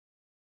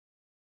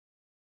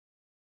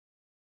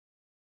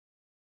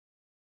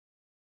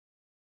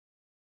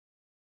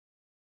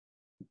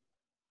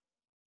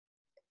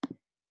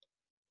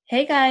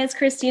Hey guys,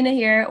 Christina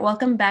here.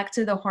 Welcome back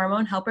to the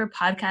Hormone Helper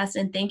podcast,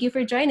 and thank you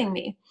for joining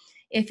me.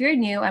 If you're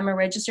new, I'm a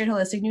registered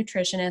holistic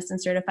nutritionist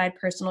and certified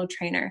personal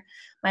trainer.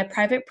 My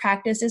private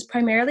practice is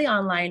primarily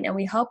online, and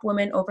we help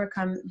women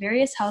overcome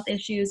various health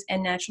issues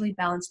and naturally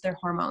balance their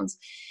hormones.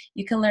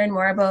 You can learn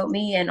more about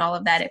me and all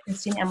of that at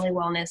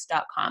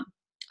ChristinaEmilyWellness.com.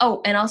 Oh,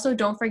 and also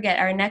don't forget,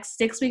 our next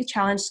 6-week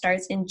challenge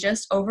starts in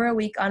just over a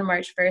week on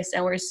March 1st,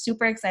 and we're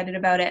super excited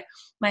about it.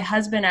 My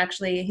husband,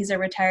 actually, he's a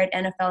retired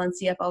NFL and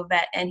CFO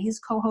vet, and he's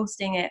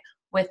co-hosting it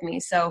with me.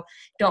 So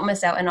don't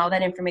miss out, and all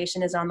that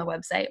information is on the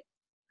website.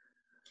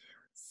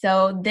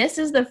 So this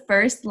is the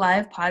first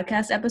live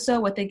podcast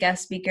episode with a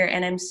guest speaker,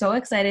 and I'm so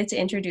excited to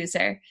introduce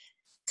her.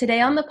 Today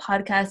on the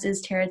podcast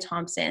is Tara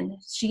Thompson.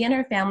 She and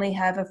her family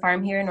have a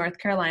farm here in North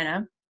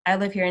Carolina. I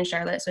live here in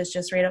Charlotte, so it's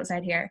just right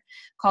outside here,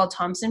 called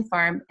Thompson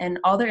Farm, and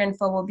all their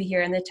info will be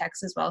here in the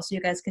text as well, so you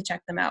guys could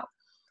check them out.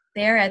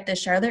 They are at the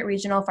Charlotte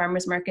Regional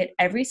Farmers Market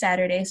every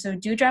Saturday, so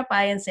do drop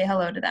by and say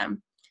hello to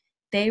them.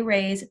 They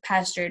raise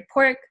pastured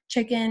pork,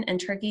 chicken,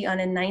 and turkey on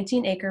a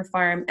 19-acre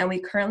farm, and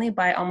we currently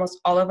buy almost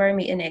all of our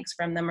meat and eggs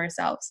from them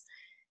ourselves.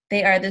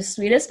 They are the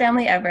sweetest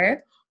family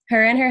ever.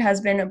 Her and her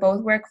husband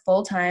both work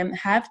full-time,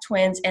 have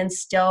twins, and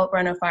still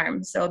run a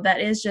farm, so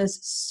that is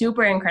just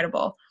super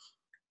incredible.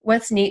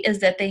 What's neat is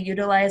that they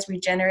utilize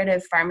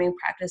regenerative farming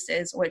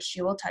practices, which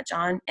she will touch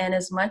on. And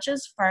as much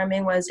as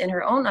farming was in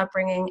her own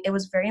upbringing, it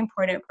was very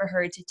important for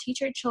her to teach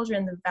her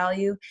children the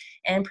value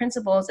and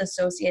principles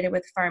associated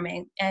with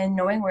farming and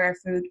knowing where our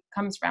food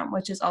comes from,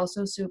 which is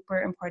also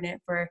super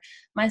important for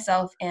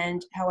myself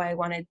and how I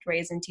want to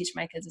raise and teach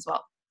my kids as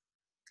well.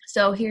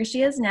 So here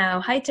she is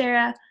now. Hi,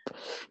 Tara.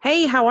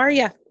 Hey, how are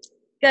you?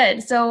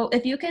 Good. So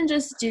if you can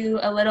just do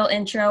a little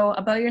intro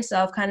about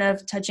yourself, kind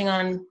of touching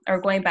on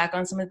or going back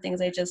on some of the things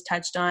I just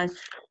touched on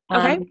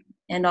Okay.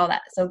 And all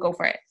that. So go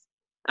for it.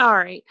 All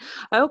right.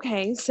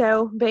 Okay.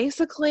 So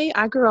basically,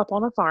 I grew up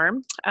on a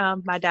farm.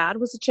 My dad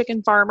was a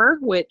chicken farmer,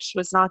 which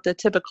was not the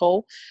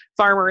typical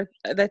farmer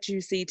that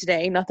you see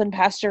today. Nothing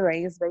pasture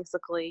raised,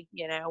 basically.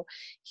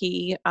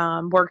 He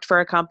worked for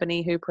a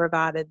company who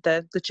provided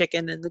the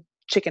chicken and the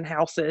chicken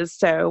houses.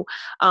 So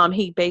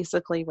he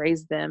basically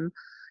raised them,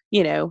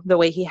 the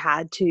way he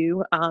had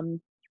to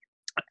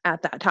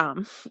at that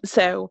time.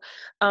 So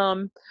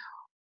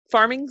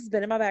farming's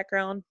been in my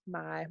background.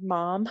 My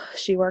mom,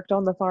 she worked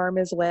on the farm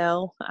as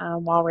well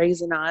while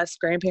raising us.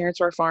 Grandparents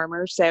were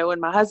farmers. So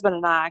when my husband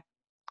and I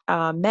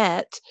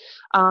met,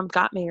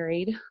 got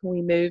married,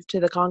 we moved to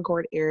the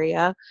Concord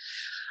area.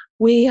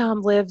 We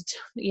lived,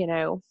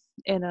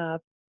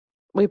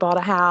 we bought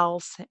a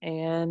house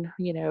and,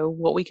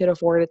 what we could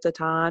afford at the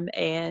time.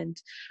 And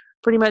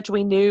pretty much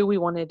we knew we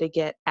wanted to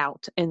get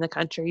out in the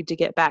country to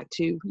get back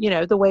to,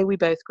 the way we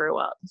both grew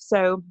up.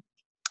 So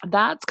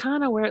that's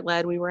kind of where it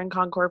led. We were in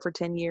Concord for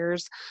 10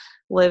 years,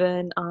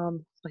 living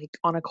like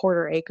on a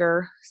quarter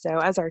acre. So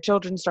as our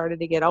children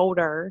started to get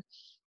older,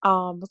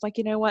 was like,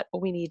 you know what,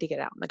 we need to get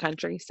out in the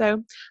country.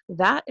 So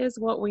that is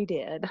what we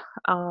did.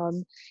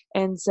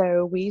 And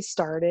so we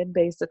started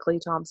basically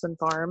Thompson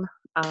Farm.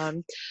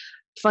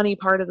 Funny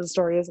part of the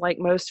story is, like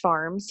most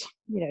farms,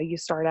 you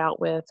start out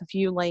with a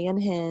few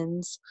laying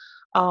hens.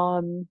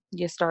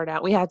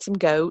 We had some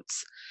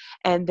goats,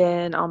 and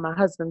then on my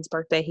husband's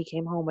birthday, he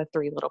came home with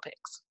 3 little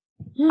pigs.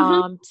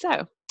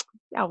 So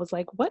I was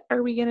like, what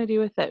are we going to do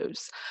with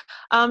those?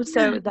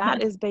 So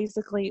that is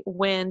basically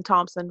when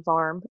Thompson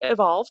Farm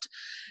evolved.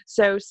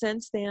 So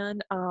since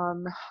then,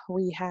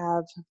 we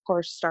have, of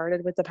course,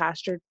 started with the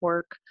pastured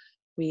pork.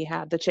 We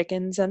have the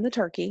chickens and the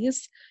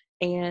turkeys,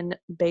 and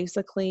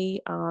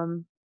basically,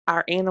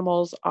 our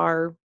animals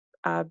are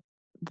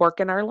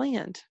working our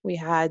land. We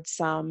had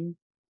some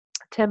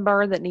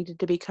timber that needed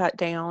to be cut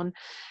down,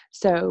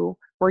 so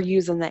we're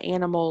using the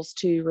animals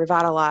to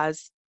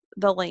revitalize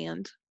the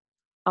land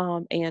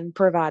and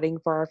providing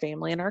for our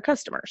family and our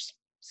customers.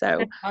 So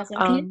that's awesome.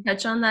 Can you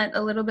touch on that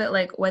a little bit,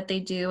 like what they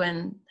do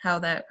and how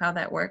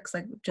that works?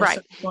 Like just right.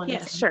 so people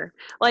understand. Yeah, sure.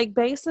 Like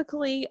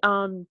basically,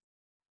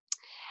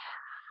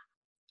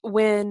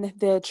 when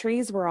the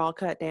trees were all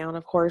cut down,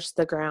 of course,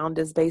 the ground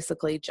is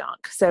basically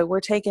junk. So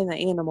we're taking the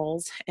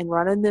animals and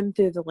running them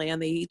through the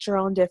land. They each are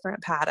on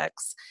different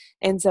paddocks.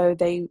 And so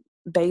they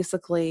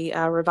basically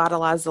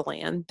revitalize the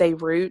land. They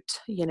root,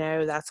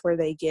 that's where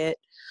they get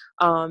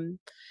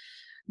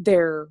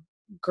their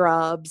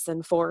grubs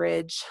and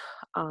forage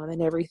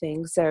and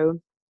everything.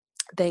 So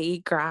they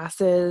eat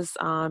grasses.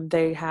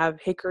 They have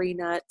hickory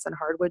nuts and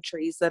hardwood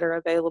trees that are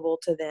available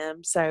to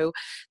them. So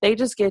they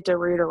just get to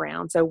root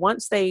around. So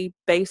once they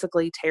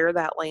basically tear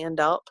that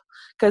land up,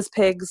 because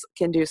pigs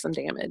can do some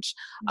damage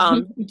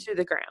to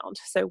the ground.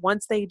 So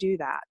once they do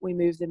that, we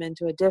move them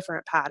into a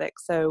different paddock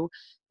so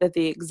that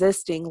the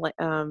existing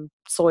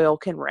soil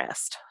can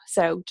rest.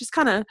 So just it's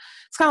kind of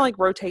like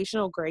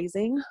rotational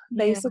grazing,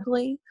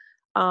 basically.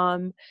 Yeah.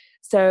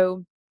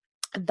 So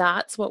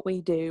that's what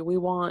we do. We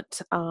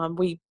want,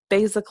 we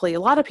basically, a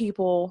lot of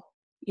people,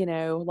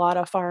 a lot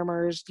of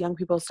farmers, young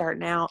people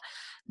starting out,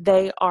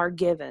 they are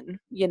given,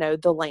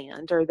 the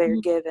land, or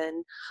they're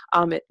given,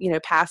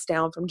 passed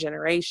down from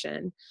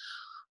generation.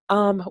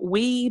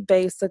 We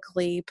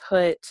basically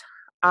put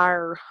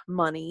our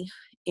money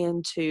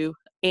into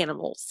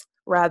animals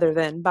rather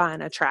than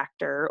buying a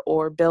tractor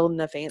or building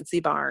a fancy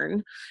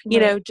barn,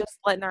 Right. just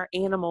letting our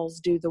animals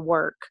do the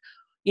work,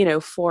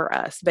 for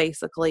us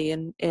basically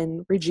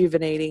and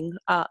rejuvenating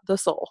the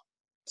soul.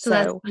 So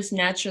that's So just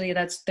naturally,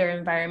 that's their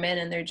environment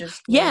and they're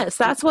just doing yes,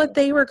 that's what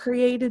they were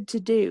created to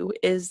do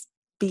is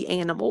be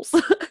animals,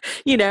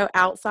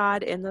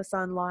 outside in the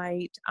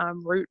sunlight,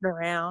 rooting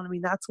around. I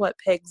mean, that's what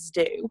pigs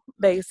do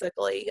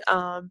basically.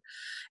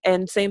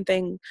 And same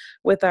thing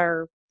with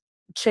our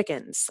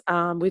chickens.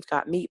 We've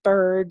got meat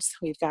birds,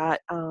 we've got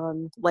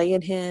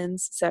laying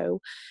hens. So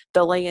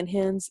the laying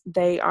hens,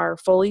 they are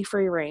fully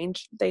free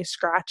range. They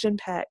scratch and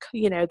peck,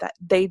 that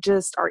they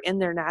just are in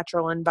their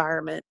natural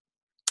environment.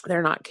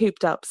 They're not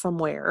cooped up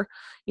somewhere,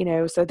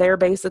 so they're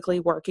basically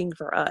working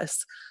for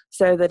us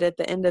so that at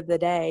the end of the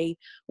day,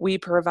 we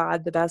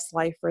provide the best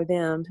life for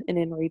them. And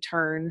in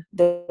return,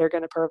 they're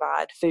going to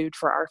provide food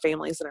for our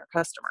families and our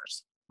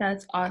customers.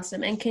 That's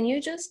awesome. And can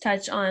you just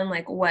touch on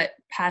like what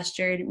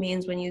pastured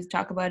means when you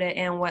talk about it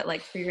and what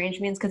like free range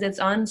means? Because it's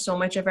on so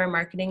much of our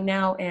marketing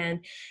now.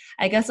 And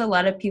I guess a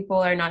lot of people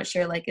are not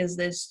sure, like, is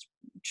this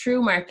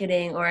true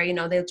marketing or,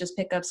 they'll just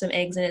pick up some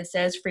eggs and it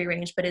says free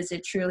range, but is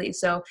it truly?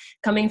 So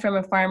coming from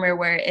a farmer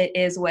where it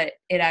is what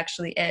it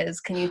actually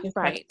is, can you just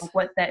touch Right. on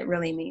what that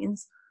really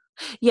means?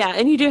 Yeah,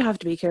 and you do have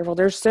to be careful.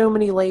 There's so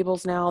many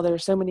labels now.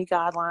 There's so many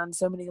guidelines,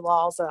 so many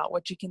laws about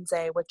what you can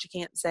say, what you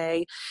can't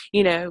say.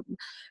 You know,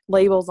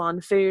 labels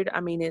on food.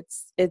 I mean,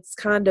 it's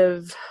kind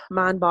of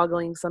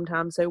mind-boggling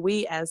sometimes. So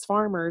we as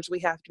farmers, we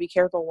have to be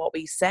careful what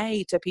we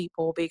say to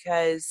people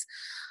because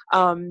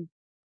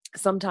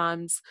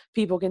sometimes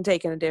people can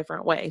take in a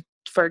different way.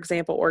 For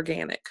example,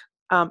 organic.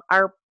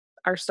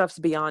 Our stuff's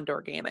beyond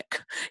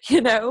organic,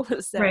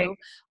 Right.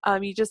 so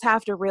you just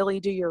have to really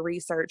do your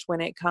research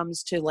when it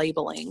comes to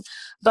labeling.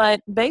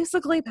 But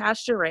basically,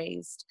 pasture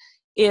raised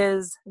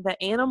is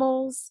the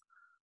animals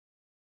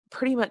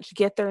pretty much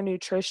get their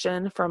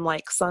nutrition from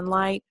like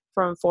sunlight,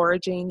 from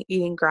foraging,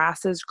 eating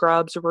grasses,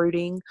 grubs,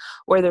 rooting,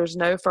 where there's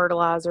no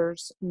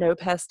fertilizers, no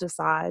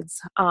pesticides.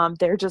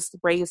 They're just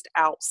raised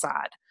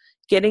outside,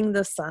 getting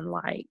the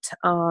sunlight,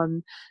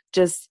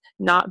 just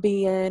not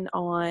being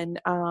on,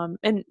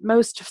 and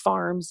most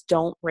farms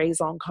don't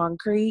raise on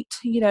concrete,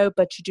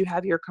 but you do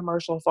have your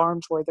commercial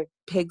farms where the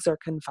pigs are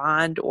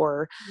confined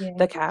or Yeah.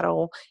 the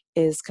cattle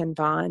is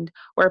confined.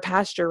 Where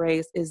pasture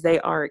raised is they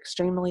are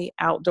extremely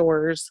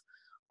outdoors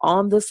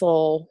on the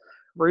soil,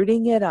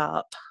 rooting it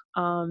up.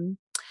 Um,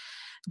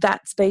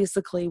 that's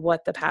basically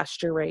what the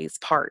pasture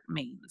raised part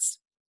means.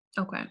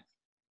 Okay.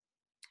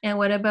 And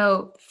what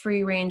about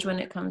free range when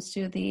it comes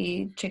to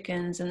the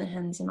chickens and the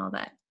hens and all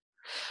that?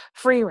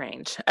 Free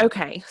range.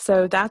 Okay,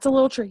 so that's a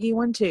little tricky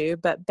one too,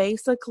 but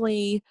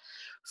basically,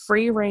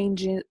 free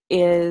range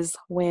is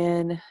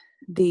when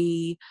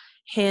the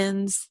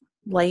hens,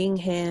 laying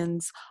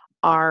hens,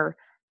 are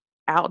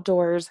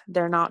outdoors.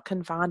 They're not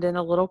confined in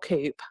a little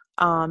coop.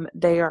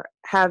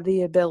 Have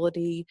the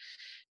ability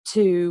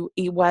to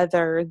eat,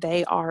 whether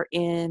they are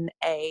in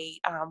a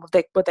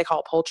what they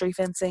call poultry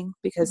fencing,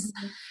 because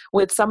Mhm.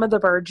 with some of the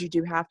birds you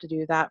do have to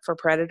do that for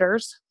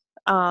predators.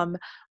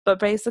 But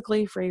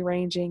basically, free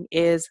ranging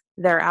is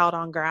they're out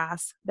on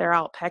grass, they're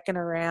out pecking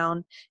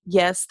around.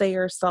 Yes, they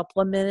are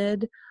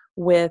supplemented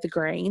with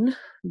grain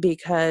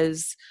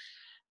because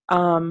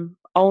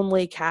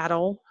only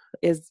cattle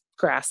is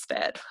grass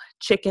fed.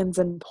 Chickens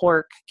and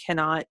pork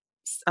cannot,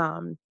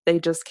 they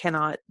just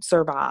cannot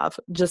survive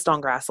just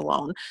on grass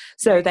alone.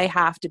 So Right. they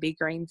have to be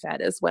grain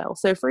fed as well.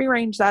 So free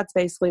range, that's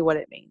basically what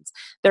it means.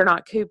 They're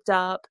not cooped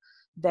up.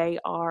 They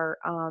are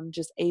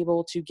just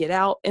able to get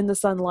out in the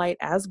sunlight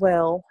as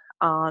well,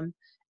 and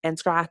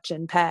scratch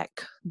and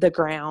peck the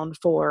ground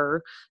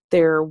for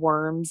their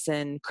worms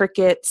and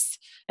crickets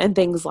and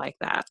things like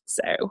that.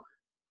 So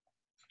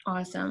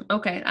Awesome.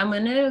 Okay. I'm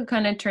going to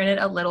kind of turn it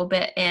a little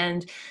bit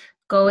and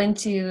go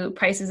into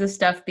prices of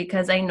stuff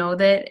because I know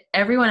that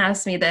everyone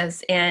asks me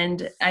this.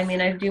 And I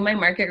mean, I do my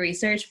market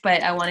research,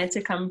 but I want it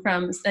to come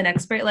from an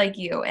expert like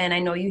you. And I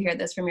know you hear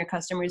this from your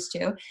customers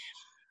too.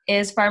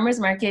 Is farmers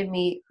market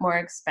meat more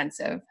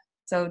expensive?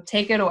 So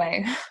take it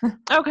away.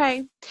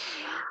 okay.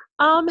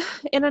 Um,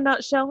 in a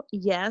nutshell,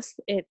 yes,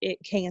 it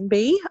can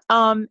be.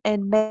 And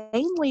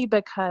mainly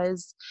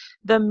because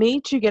the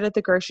meat you get at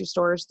the grocery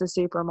stores, the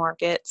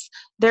supermarkets,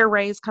 they're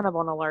raised kind of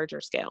on a larger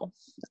scale.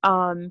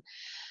 Um,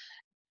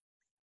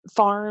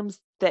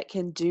 Farms that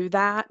can do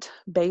that,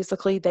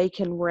 basically they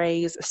can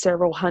raise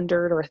several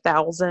hundred or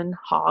thousand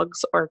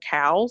hogs or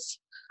cows,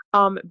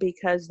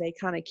 because they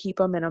kind of keep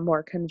them in a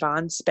more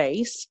confined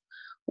space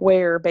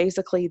where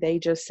basically they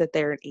just sit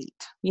there and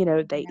eat.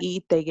 They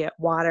eat, they get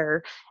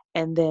water,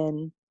 and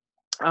then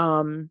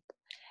um,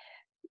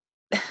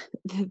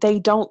 they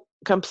don't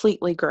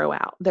completely grow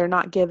out. They're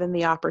not given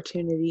the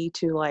opportunity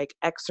to like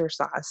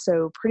exercise.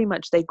 So pretty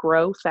much they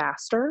grow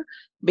faster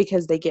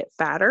because they get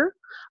fatter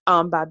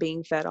by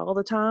being fed all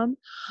the time.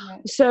 Yeah.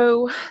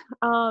 So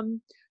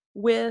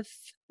with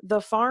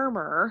the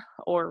farmer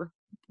or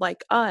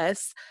like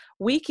us,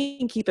 we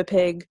can keep a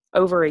pig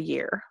over a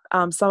year.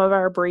 Some of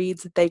our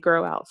breeds, they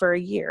grow out for a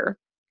year.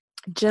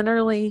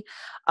 Generally,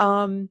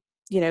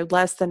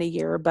 less than a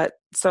year, but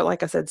so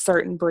like I said,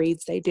 certain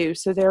breeds they do.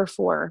 So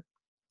therefore,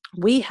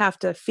 we have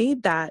to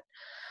feed that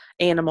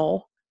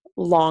animal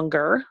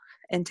longer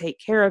and take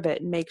care of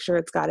it and make sure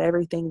it's got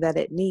everything that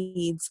it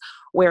needs.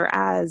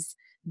 Whereas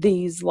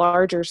these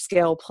larger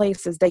scale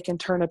places, they can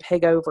turn a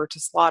pig over to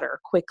slaughter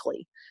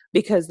quickly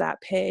because that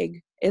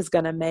pig is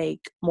going to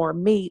make more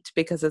meat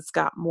because it's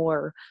got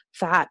more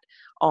fat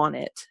on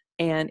it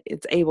and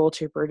it's able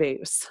to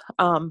produce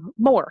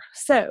more.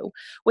 So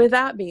with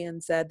that being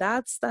said,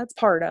 that's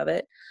part of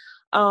it.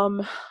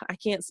 I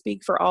can't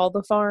speak for all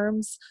the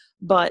farms,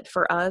 but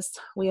for us,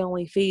 we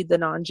only feed the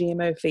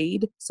non-GMO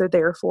feed. So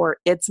therefore,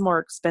 it's more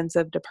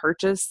expensive to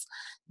purchase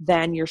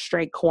than your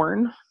straight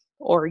corn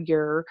or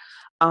your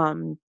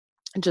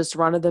just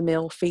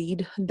run-of-the-mill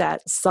feed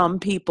that some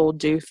people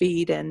do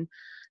feed and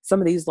some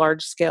of these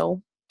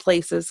large-scale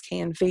places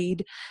can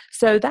feed.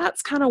 So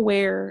that's kind of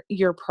where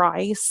your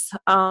price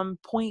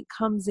point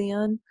comes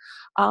in.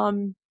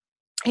 And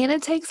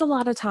it takes a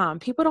lot of time.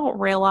 People don't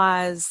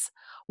realize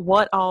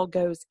what all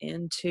goes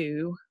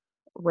into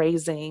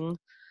raising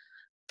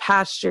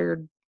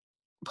pastured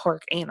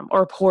pork animal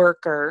or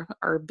pork or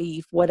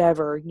beef,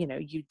 whatever,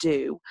 you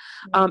do.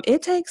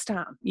 It takes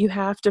time. You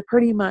have to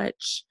pretty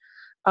much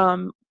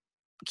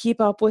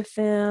keep up with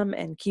them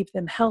and keep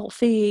them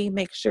healthy,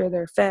 make sure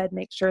they're fed,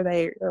 make sure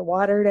they're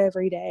watered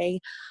every day.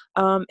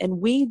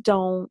 And we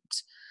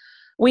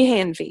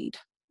hand feed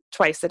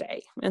twice a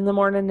day, in the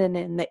morning and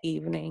in the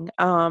evening,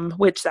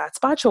 which that's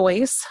by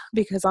choice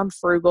because I'm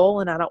frugal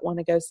and I don't want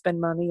to go spend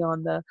money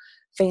on the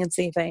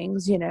fancy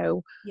things.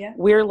 Yeah.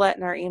 We're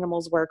letting our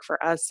animals work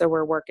for us, so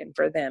we're working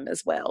for them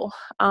as well.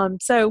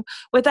 So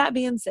with that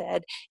being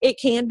said, it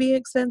can be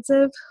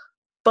expensive,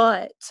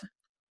 but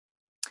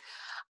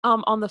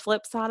on the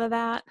flip side of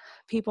that,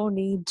 people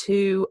need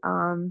to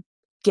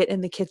get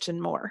in the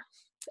kitchen more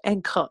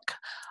and cook.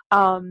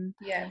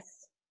 Yes.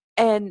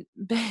 And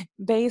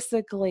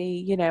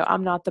basically,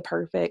 I'm not the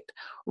perfect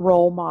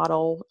role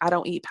model. I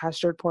don't eat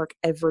pastured pork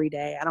every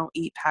day. I don't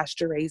eat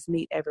pasture raised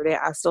meat every day.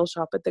 I still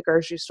shop at the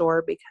grocery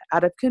store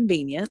out of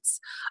convenience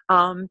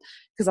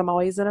because I'm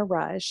always in a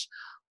rush.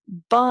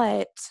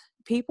 But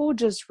people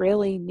just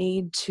really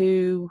need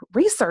to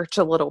research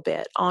a little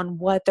bit on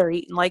what they're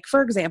eating. Like,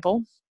 for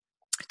example,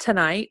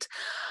 tonight,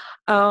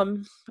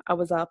 I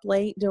was up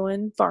late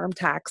doing farm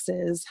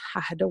taxes. I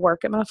had to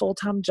work at my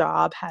full-time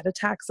job, had a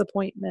tax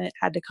appointment,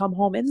 had to come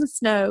home in the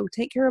snow,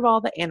 take care of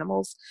all the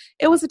animals.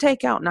 It was a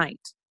takeout night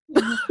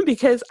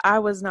because I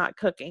was not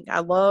cooking. I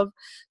love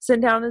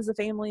sitting down as a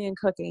family and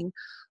cooking,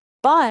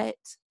 but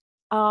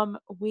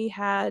we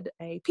had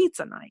a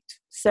pizza night.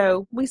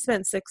 So we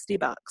spent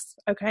 $60.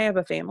 Okay, I have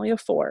a family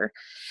of 4.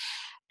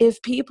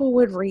 If people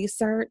would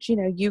research,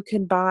 you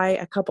can buy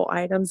a couple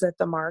items at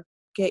the market,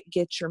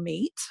 get your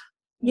meat,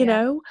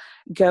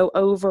 go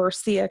over,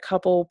 see a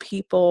couple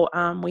people.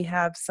 We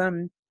have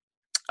some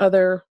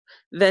other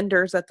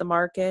vendors at the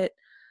market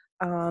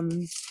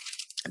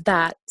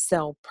that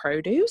sell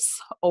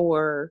produce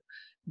or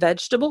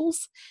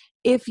vegetables.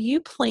 If you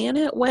plan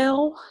it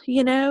well,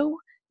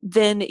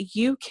 then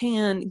you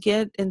can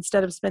get,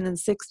 instead of spending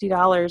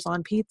 $60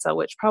 on pizza,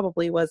 which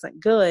probably wasn't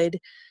good,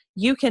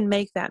 you can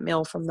make that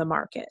meal from the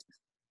market.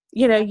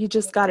 You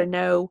just got to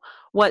know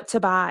what to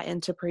buy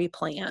and to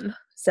pre-plan.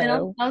 And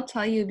So, I'll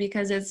tell you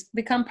because it's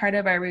become part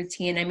of our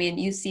routine. I mean,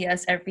 you see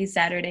us every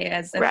Saturday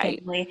as a right.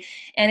 family,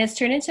 and it's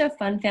turned into a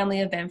fun family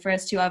event for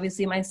us too.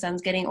 Obviously, my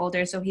son's getting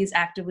older, so he's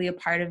actively a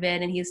part of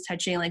it, and he's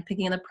touching, like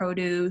picking the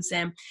produce,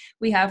 and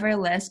we have our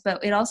list.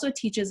 But it also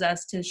teaches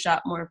us to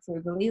shop more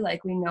frugally.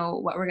 Like we know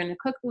what we're going to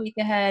cook the week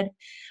ahead,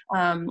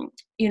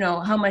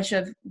 how much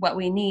of what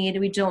we need.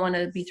 We don't want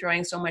to be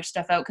throwing so much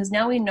stuff out because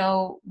now we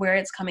know where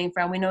it's coming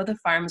from. We know the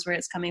farms where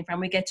it's coming from.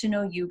 We get to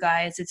know you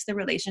guys. It's the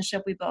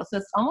relationship we built. So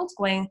it's almost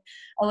going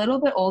a little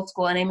bit old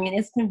school. And I mean,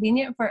 it's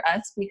convenient for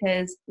us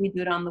because we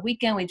do it on the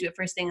weekend. We do it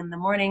first thing in the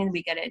morning and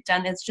we get it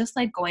done. It's just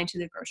like going to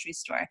the grocery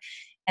store.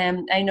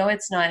 And I know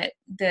it's not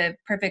the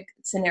perfect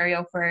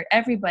scenario for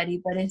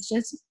everybody, but it's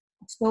just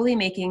slowly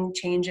making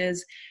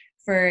changes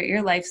for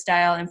your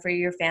lifestyle and for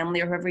your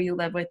family or whoever you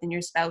live with and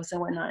your spouse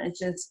and whatnot. It's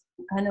just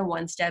kind of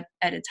one step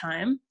at a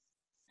time.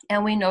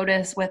 And we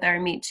notice with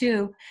our meat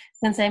too,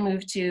 since I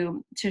moved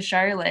to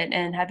Charlotte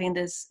and having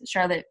this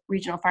Charlotte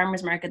regional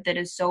farmers market that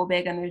is so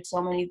big and there's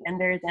so many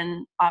vendors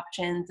and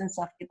options and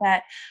stuff like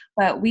that.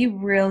 But we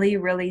really,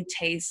 really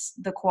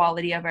taste the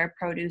quality of our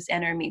produce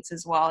and our meats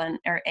as well, and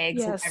our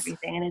eggs and Yes.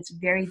 everything. And it's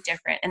very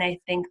different. And I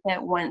think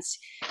that once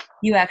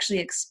you actually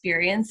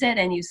experience it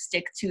and you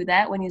stick to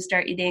that, when you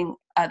start eating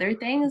other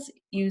things,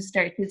 you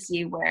start to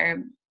see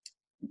where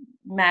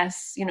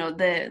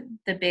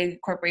the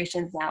big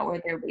corporations now,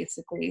 where they're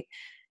basically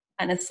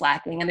kind of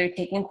slacking and they're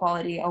taking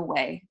quality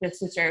away just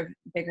to serve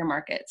bigger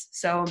markets.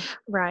 So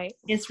Right.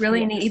 it's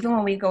really neat, Yes. even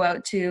when we go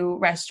out to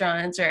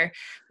restaurants or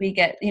we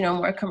get,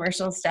 more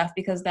commercial stuff,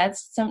 because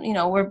that's some,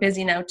 we're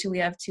busy now too. We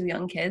have 2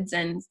 young kids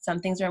and some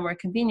things are more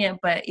convenient,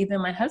 but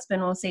even my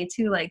husband will say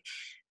too, like,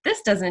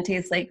 this doesn't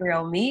taste like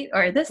real meat,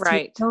 or this tastes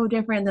Right. so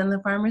different than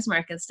the farmer's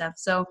market stuff.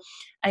 So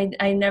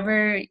I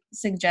never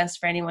suggest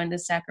for anyone to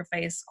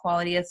sacrifice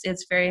quality.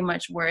 It's very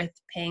much worth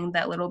paying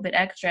that little bit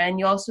extra. And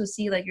you also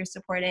see like you're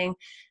supporting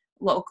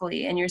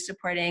locally and you're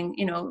supporting,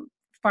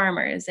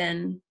 farmers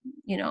and,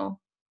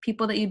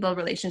 people that you build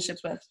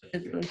relationships with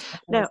is really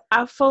No, special.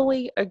 I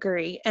fully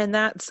agree. And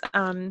that's,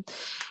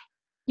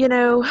 you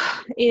know,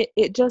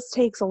 it just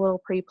takes a little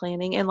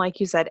pre-planning. And like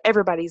you said,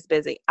 everybody's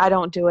busy. I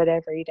don't do it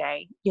every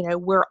day.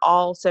 We're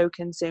all so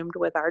consumed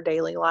with our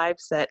daily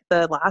lives that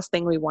the last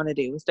thing we want to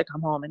do is to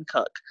come home and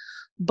cook.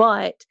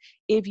 But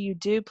if you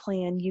do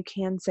plan, you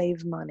can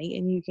save money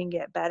and you can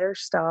get better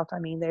stuff. I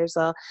mean, there's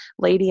a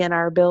lady in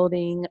our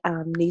building,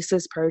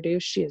 Niece's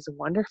Produce. She is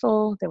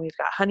wonderful. Then we've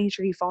got Honey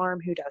Tree Farm,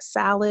 who does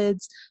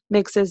salads,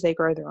 mixes. They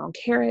grow their own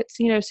carrots,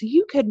 so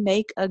you could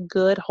make a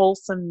good,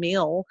 wholesome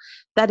meal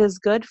that is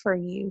good for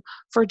you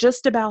for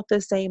just about the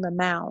same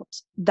amount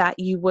that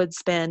you would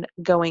spend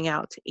going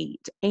out to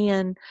eat.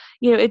 And,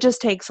 it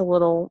just takes a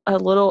little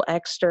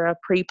extra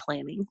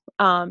pre-planning,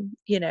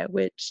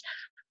 which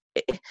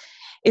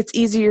it's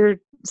easier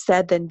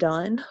said than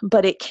done,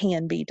 but it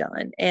can be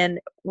done. And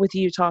with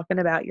you talking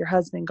about your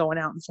husband going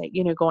out and say,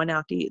 going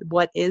out to eat,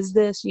 what is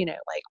this?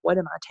 Like, what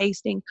am I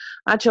tasting?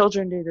 My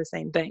children do the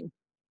same thing.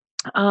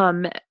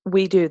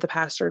 We do the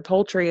pastured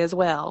poultry as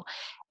well.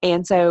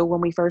 And so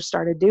when we first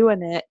started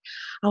doing it,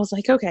 I was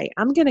like, okay,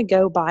 I'm going to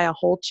go buy a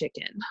whole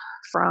chicken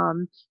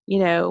from,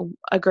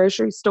 a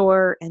grocery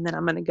store. And then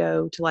I'm going to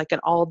go to like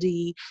an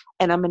Aldi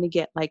and I'm going to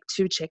get like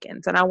 2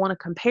 chickens and I want to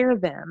compare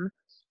them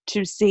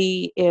to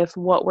see if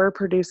what we're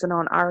producing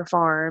on our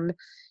farm,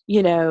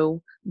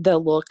 the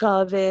look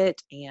of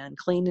it and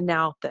cleaning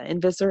out the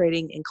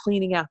eviscerating and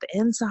cleaning out the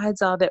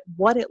insides of it,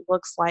 what it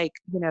looks like,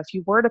 if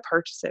you were to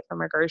purchase it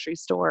from a grocery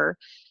store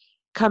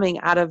coming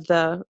out of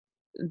the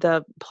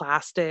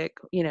plastic,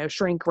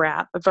 shrink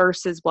wrap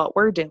versus what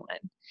we're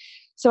doing.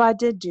 So I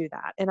did do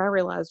that. And I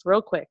realized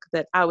real quick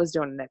that I was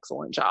doing an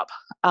excellent job.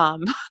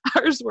 Um,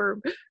 Ours were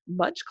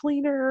much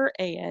cleaner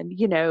and,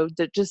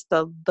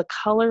 the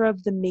color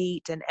of the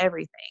meat and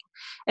everything.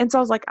 And so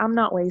I was like, I'm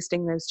not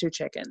wasting those 2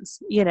 chickens.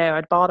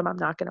 I'd bought them. I'm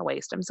not going to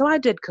waste them. So I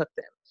did cook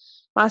them.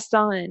 My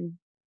son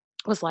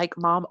was like,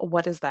 Mom,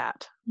 what is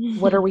that?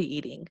 What are we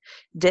eating?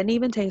 Didn't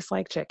even taste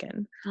like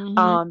chicken.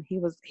 Mm-hmm.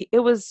 It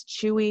was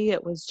chewy.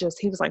 It was just,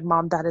 he was like,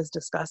 Mom, that is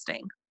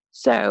disgusting.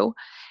 So,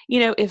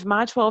 if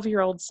my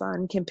 12-year-old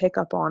son can pick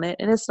up on it,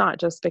 and it's not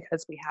just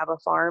because we have a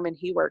farm and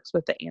he works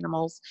with the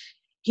animals,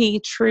 he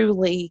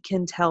truly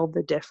can tell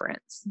the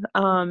difference.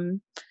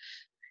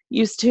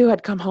 Used to,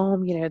 I'd come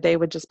home, they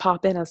would just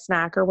pop in a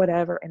snack or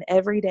whatever. And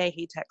every day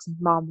he texts me,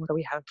 Mom, what are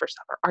we having for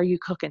supper? Are you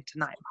cooking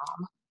tonight,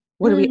 Mom?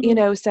 What are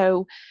we,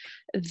 so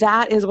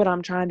that is what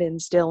I'm trying to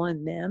instill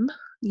in them,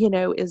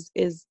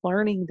 is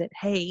learning that,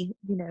 hey,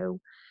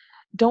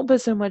 don't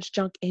put so much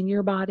junk in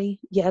your body.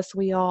 Yes,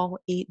 we all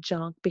eat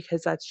junk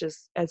because that's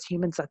just, as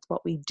humans, that's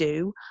what we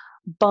do.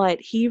 But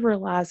he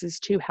realizes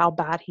too how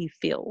bad he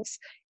feels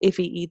if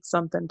he eats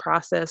something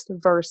processed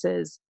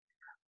versus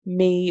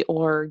me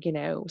or,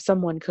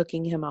 someone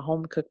cooking him a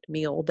home cooked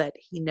meal that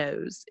he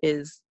knows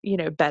is,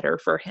 better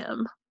for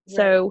him. Right.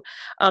 So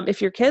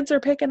if your kids are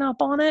picking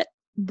up on it,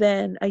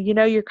 then,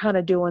 you're kind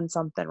of doing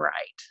something right.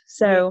 Yeah.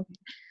 So,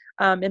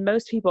 and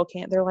most people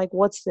can't, they're like,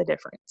 what's the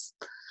difference?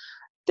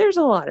 There's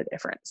a lot of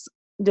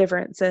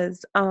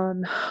differences.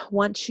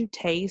 Once you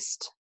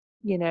taste,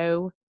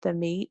 the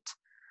meat,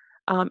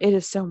 it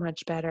is so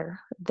much better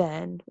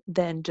than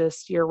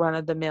just your run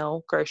of the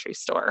mill grocery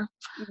store.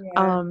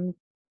 Yeah. Um,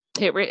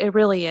 it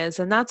really is.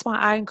 And that's why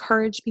I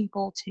encourage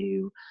people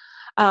to,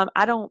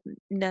 I don't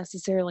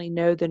necessarily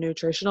know the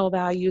nutritional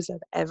values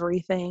of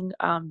everything.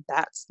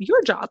 That's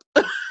your job.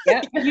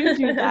 Yep. You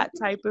do that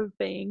type of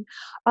thing.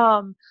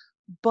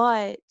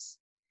 But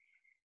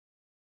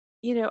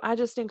I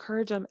just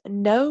encourage them,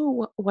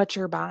 know what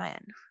you're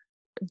buying.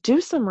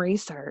 Do some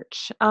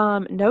research.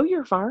 Know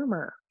your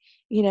farmer.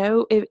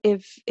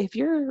 If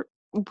you're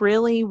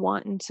really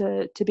wanting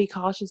to be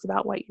cautious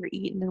about what you're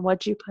eating and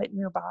what you put in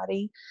your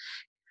body,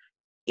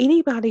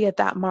 anybody at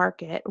that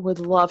market would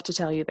love to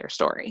tell you their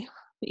story.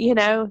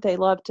 They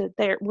love to,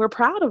 we're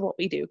proud of what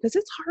we do because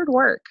it's hard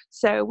work.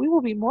 So we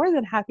will be more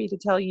than happy to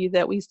tell you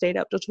that we stayed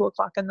up till 2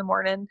 o'clock in the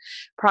morning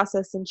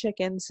processing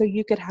chicken so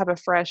you could have a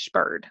fresh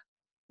bird,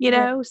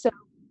 Right. so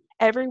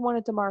everyone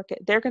at the market,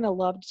 they're going to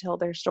love to tell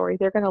their story.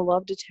 They're going to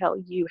love to tell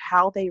you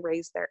how they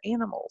raise their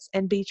animals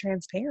and be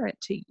transparent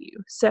to you.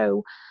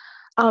 So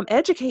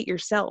educate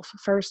yourself,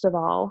 first of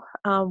all.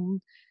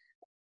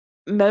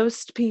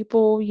 Most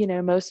people,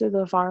 most of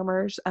the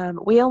farmers,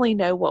 we only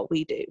know what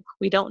we do.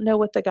 We don't know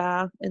what the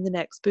guy in the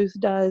next booth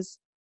does.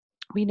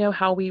 We know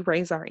how we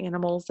raise our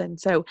animals. And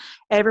so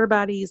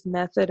everybody's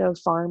method of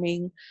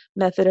farming,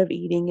 method of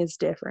eating is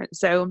different.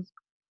 So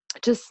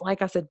just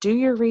like I said, do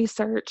your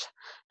research,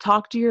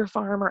 talk to your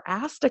farmer,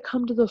 ask to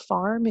come to the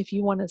farm if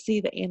you want to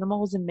see the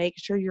animals and make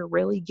sure you're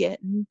really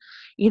getting,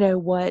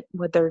 what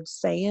they're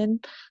saying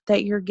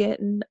that you're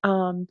getting.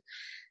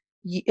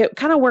 It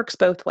kind of works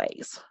both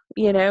ways.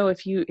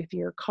 If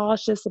you're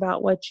cautious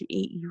about what you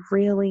eat, you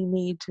really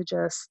need to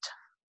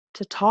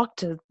talk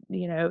to,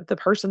 the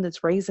person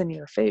that's raising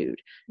your food,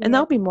 and Yeah.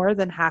 they'll be more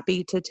than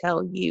happy to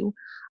tell you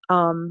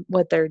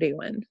what they're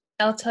doing.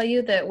 I'll tell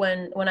you that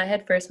when I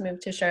had first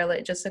moved to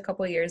Charlotte just a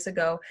couple years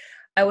ago,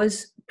 I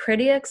was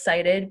pretty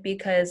excited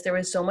because there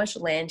was so much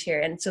land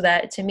here. And so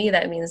that to me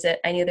that means that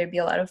I knew there'd be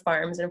a lot of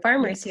farms and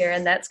farmers here. Yes.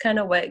 And that's kind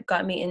of what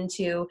got me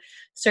into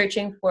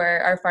searching for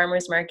our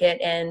farmers market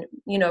and,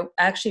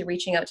 actually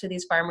reaching out to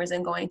these farmers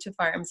and going to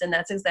farms. And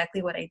that's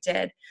exactly what I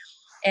did.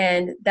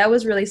 And that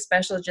was really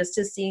special just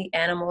to see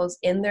animals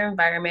in their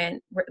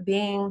environment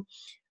being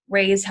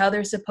raised how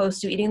they're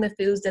supposed to, eating the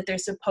foods that they're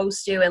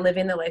supposed to, and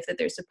living the life that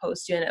they're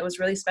supposed to. And it was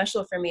really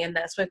special for me. And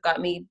that's what got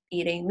me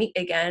eating meat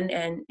again,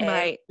 and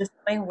Right. just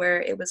knowing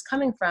where it was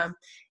coming from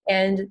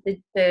and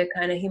the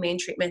kind of humane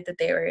treatment that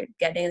they were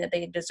getting that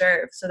they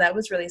deserve. So that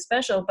was really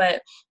special.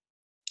 But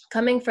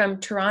coming from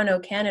Toronto,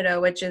 Canada,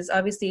 which is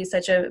obviously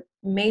such a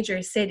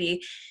major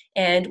city,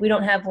 and we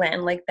don't have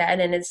land like that,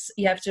 and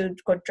you have to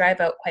go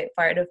drive out quite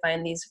far to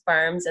find these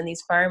farms and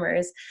these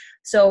farmers.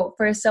 So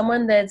for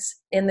someone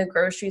that's in the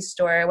grocery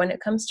store, when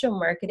it comes to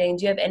marketing,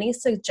 do you have any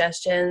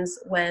suggestions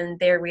when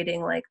they're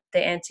reading like the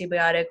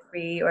antibiotic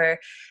free or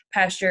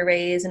pasture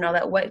raised and all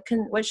that?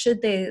 What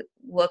should they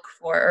look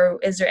for? Or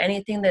is there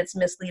anything that's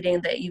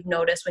misleading that you've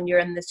noticed when you're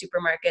in the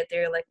supermarket,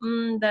 they're like,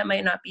 that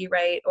might not be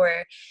right?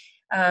 Or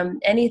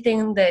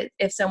anything that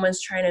if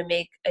someone's trying to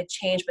make a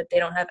change but they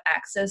don't have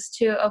access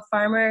to a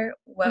farmer,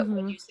 what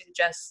would Hmm. you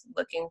suggest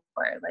looking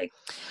for? Like,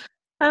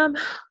 Um,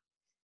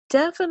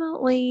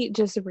 Definitely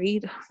just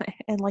read,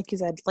 and like you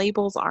said,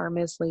 labels are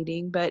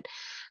misleading, but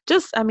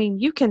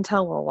you can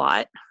tell a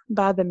lot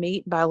by the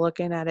meat by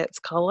looking at its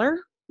color.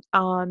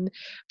 Um,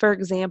 for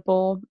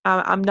example,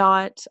 I'm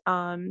not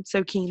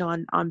so keen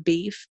on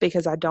beef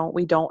because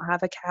we don't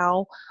have a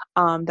cow.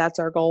 That's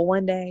our goal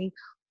one day,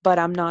 but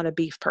I'm not a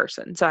beef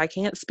person, so I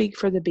can't speak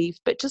for the beef.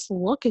 But just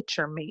look at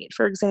your meat.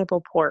 For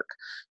example, pork.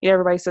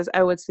 Everybody says,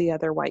 "Oh, it's the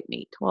other white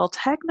meat." Well,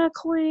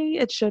 technically,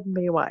 it shouldn't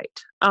be white.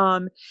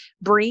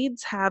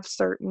 Breeds have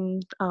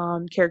certain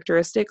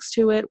characteristics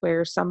to it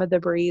where some of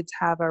the breeds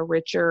have a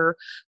richer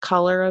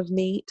color of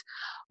meat.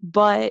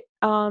 But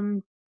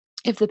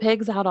if the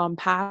pig's out on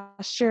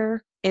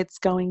pasture, it's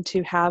going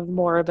to have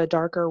more of a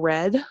darker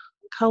red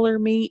color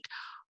meat,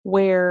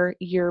 where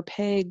your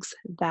pigs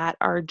that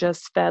are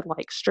just fed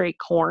like straight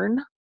corn,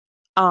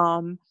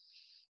 um,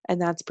 and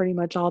that's pretty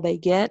much all they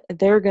get,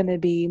 they're going to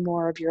be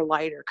more of your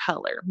lighter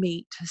color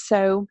meat.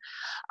 So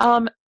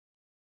um,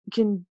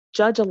 can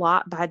judge a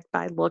lot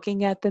by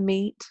looking at the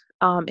meat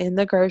in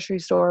the grocery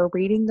store,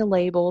 reading the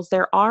labels.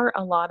 There are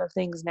a lot of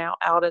things now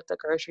out at the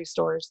grocery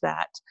stores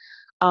that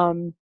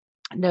um,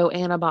 no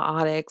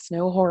antibiotics,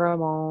 no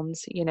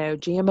hormones,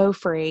 GMO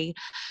free.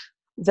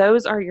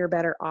 Those are your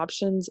better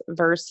options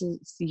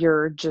versus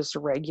your just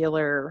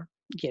regular,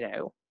 you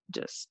know,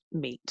 just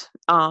meat.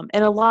 And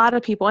a lot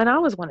of people, and I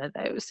was one of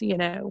those,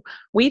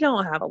 we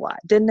don't have a lot,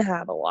 didn't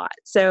have a lot.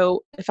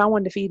 So if I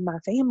wanted to feed my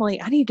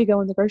family, I need to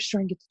go in the grocery store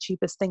and get the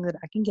cheapest thing that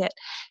I can get.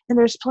 And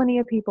there's plenty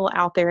of people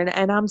out there,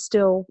 and I'm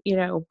still,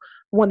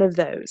 one of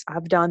those.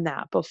 I've done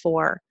that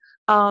before.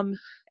 Um,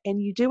 and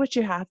you do what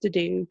you have to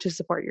do to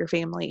support your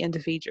family and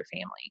to feed your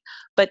family.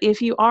 But if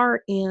you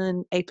are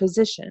in a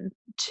position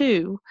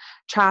to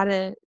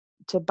try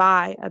to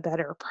buy a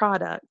better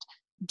product,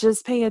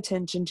 just pay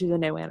attention to the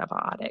no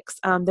antibiotics.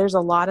 There's a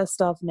lot of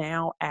stuff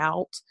now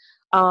out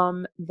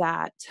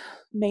that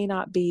may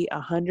not be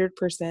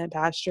 100%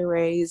 pasture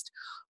raised,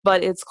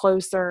 but it's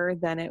closer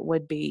than it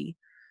would be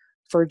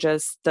for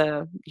just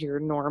your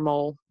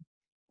normal,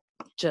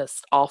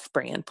 just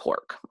off-brand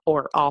pork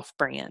or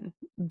off-brand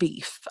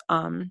beef.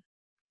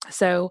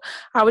 So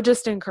I would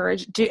just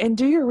encourage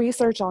do your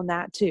research on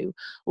that too.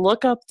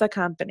 Look up the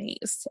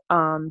companies.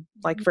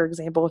 Like for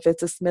example, if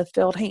it's a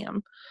Smithfield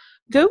ham,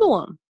 Google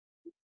them.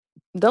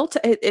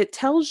 It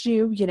tells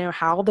you,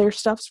 how their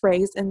stuff's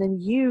raised, and then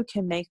you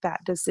can make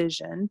that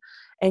decision,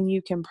 and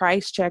you can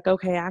price check.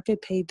 Okay, I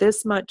could pay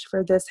this much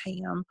for this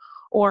ham,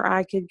 or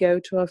I could go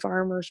to a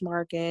farmer's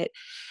market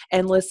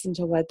and listen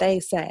to what they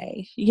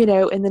say,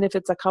 and then if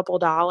it's a couple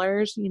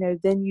dollars,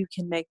 then you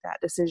can make that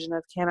decision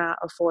of, can I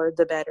afford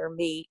the better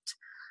meat,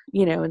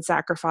 and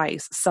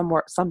sacrifice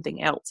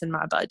something else in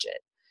my budget.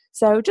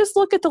 So just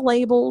look at the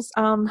labels,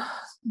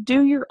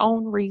 do your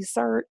own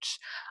research.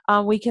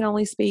 We can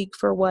only speak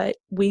for what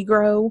we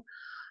grow,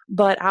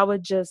 but I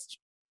would just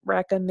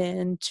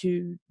recommend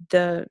to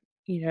the,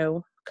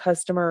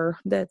 customer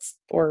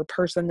or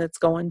person that's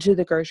going to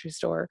the grocery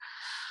store,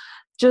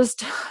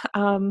 just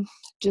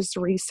just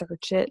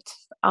research it.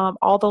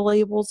 All the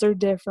labels are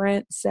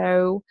different,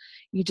 so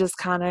you just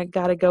kind of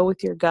got to go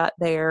with your gut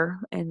there,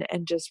 and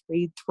just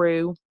read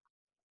through,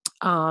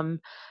 um,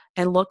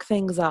 and look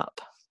things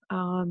up.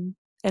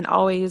 and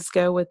always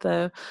go with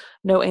the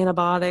no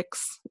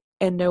antibiotics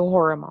and no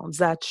hormones.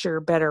 That's your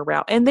better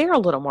route. And they're a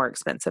little more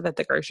expensive at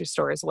the grocery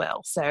store as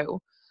well.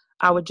 So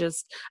I Yeah, would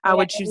choose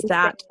everything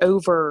that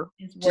over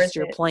is worth just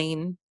your it.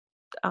 plain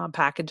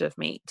package of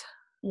meat.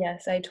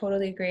 Yes, I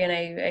totally agree,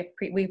 and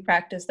we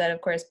practice that,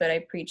 of course, but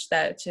I preach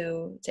that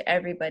to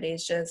everybody.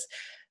 It's just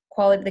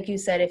quality, like you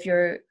said. If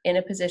you're in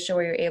a position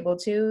where you're able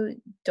to,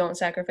 don't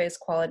sacrifice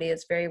quality.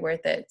 It's very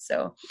worth it.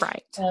 So,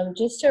 Right.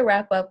 just to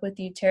wrap up with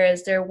you, Tara,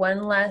 is there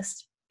one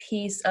last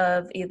piece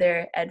of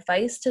either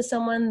advice to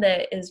someone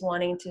that is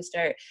wanting to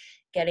start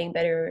getting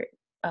better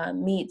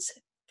meats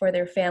for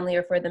their family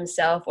or for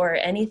themselves, or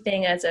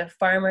anything as a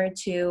farmer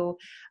to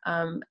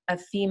a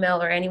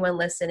female or anyone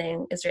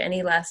listening? Is there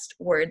any last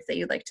words that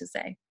you'd like to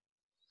say?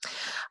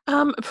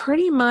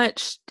 Pretty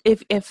much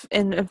if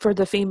and for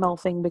the female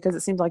thing, because it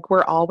seems like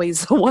we're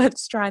always the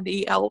ones trying to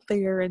eat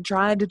healthier and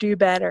trying to do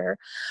better.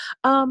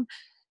 Um,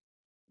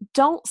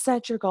 don't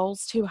set your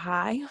goals too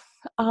high.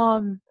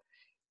 Um,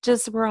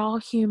 just we're all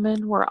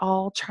human. We're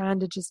all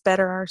trying to just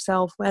better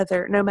ourselves,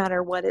 whether no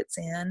matter what it's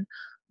in.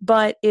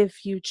 But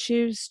if you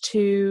choose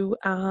to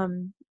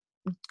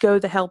go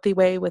the healthy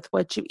way with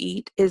what you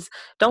eat, is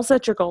don't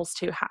set your goals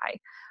too high.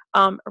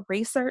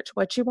 Research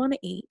what you want to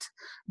eat,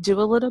 do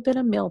a little bit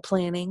of meal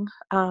planning.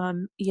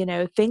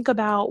 Think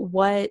about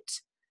what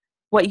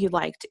you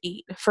like to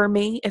eat. For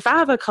me, if I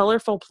have a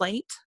colorful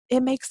plate,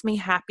 it makes me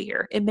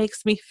happier. It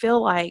makes me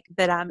feel like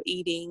that I'm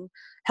eating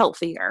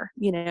healthier,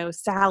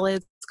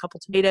 salads, a couple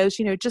tomatoes,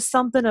 just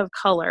something of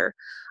color.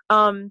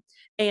 Um,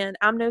 and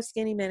I'm no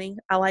skinny mini.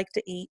 I like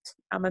to eat.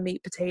 I'm a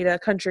meat potato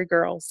country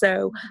girl.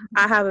 So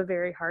I have a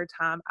very hard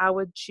time. I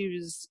would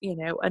choose,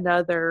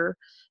 another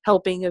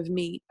helping of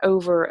meat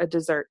over a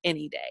dessert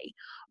any day.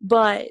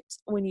 But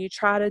when you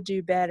try to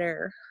do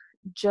better,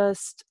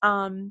 just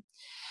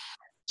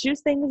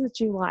choose things that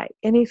you like.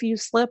 And if you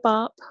slip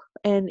up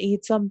and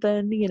eat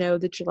something,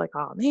 that you're like,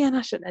 oh man,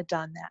 I shouldn't have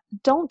done that.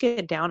 Don't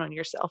get down on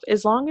yourself.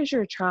 As long as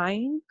you're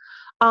trying,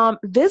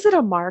 visit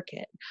a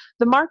market.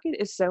 The market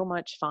is so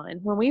much fun.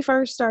 When we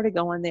first started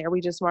going there,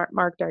 we just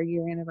marked our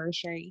year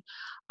anniversary.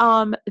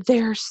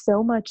 There's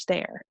so much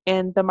there.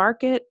 And the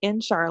market in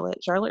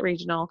Charlotte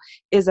Regional,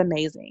 is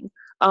amazing.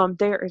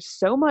 There is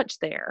so much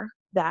there,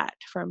 that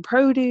from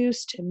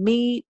produce to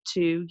meat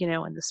to,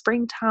 in the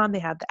springtime, they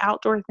have the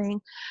outdoor thing.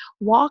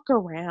 Walk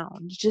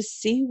around, just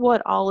see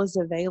what all is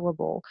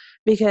available,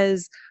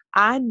 because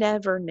I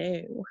never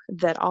knew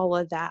that all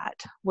of that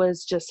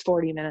was just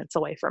 40 minutes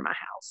away from my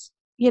house,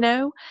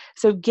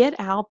 So get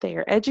out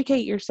there,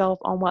 educate yourself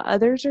on what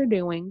others are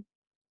doing,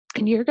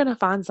 and you're going to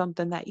find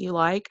something that you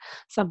like,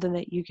 something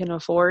that you can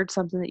afford,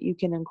 something that you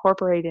can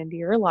incorporate into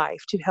your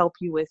life to help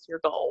you with your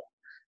goal.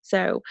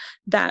 So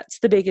that's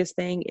the biggest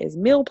thing, is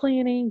meal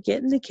planning,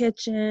 get in the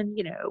kitchen,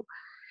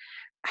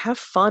 have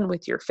fun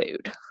with your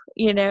food.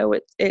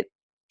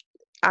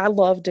 I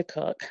love to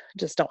cook,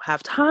 just don't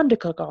have time to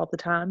cook all the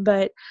time.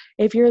 But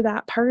if you're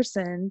that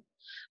person,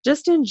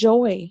 just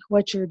enjoy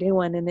what you're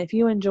doing. And if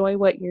you enjoy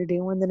what you're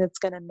doing, then it's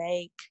going to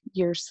make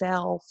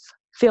yourself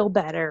feel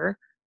better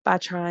by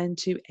trying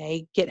to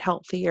get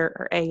healthier,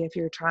 or if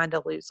you're trying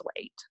to lose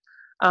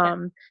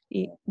weight.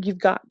 You've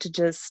got to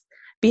just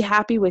be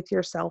happy with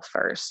yourself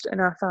first. And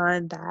I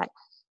find that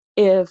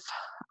if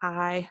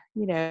I,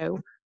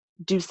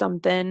 do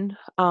something,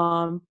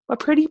 a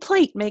pretty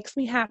plate makes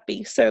me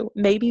happy. So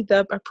maybe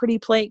a pretty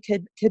plate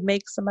could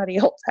make somebody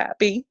else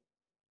happy.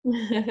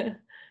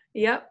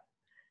 Yep.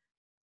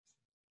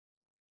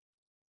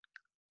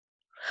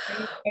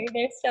 Are you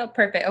there still?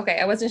 Perfect. Okay,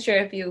 I wasn't sure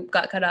if you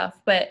got cut off,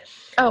 but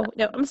Oh,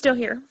 no, I'm still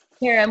here.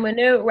 here, I'm going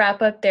to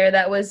wrap up there.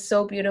 That was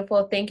so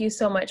beautiful. Thank you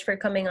so much for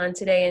coming on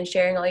today and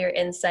sharing all your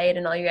insight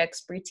and all your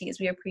expertise.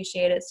 We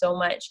appreciate it so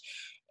much.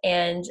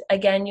 And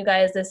again, you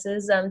guys, this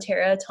is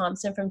Tara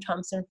Thompson from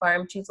Thompson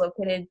Farm. She's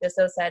located just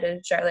outside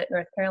of Charlotte,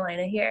 North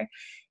Carolina here.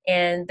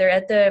 And they're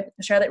at the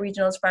Charlotte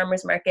Regional's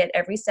Farmers Market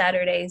every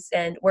Saturdays,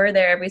 and we're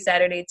there every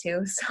Saturday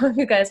too. So if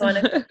you guys want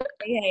to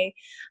say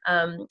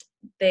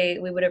hey,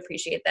 we would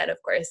appreciate that, of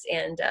course.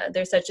 And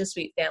they're such a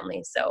sweet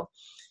family. So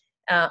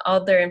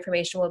all their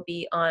information will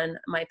be on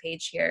my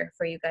page here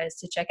for you guys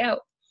to check out.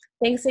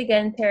 Thanks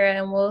again, Tara,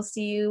 and we'll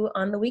see you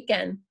on the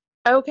weekend.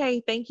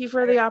 Okay, thank you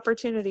for the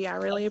opportunity. I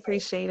really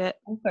appreciate it.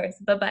 Of course.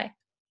 Bye-bye.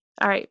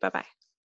 All right, bye-bye.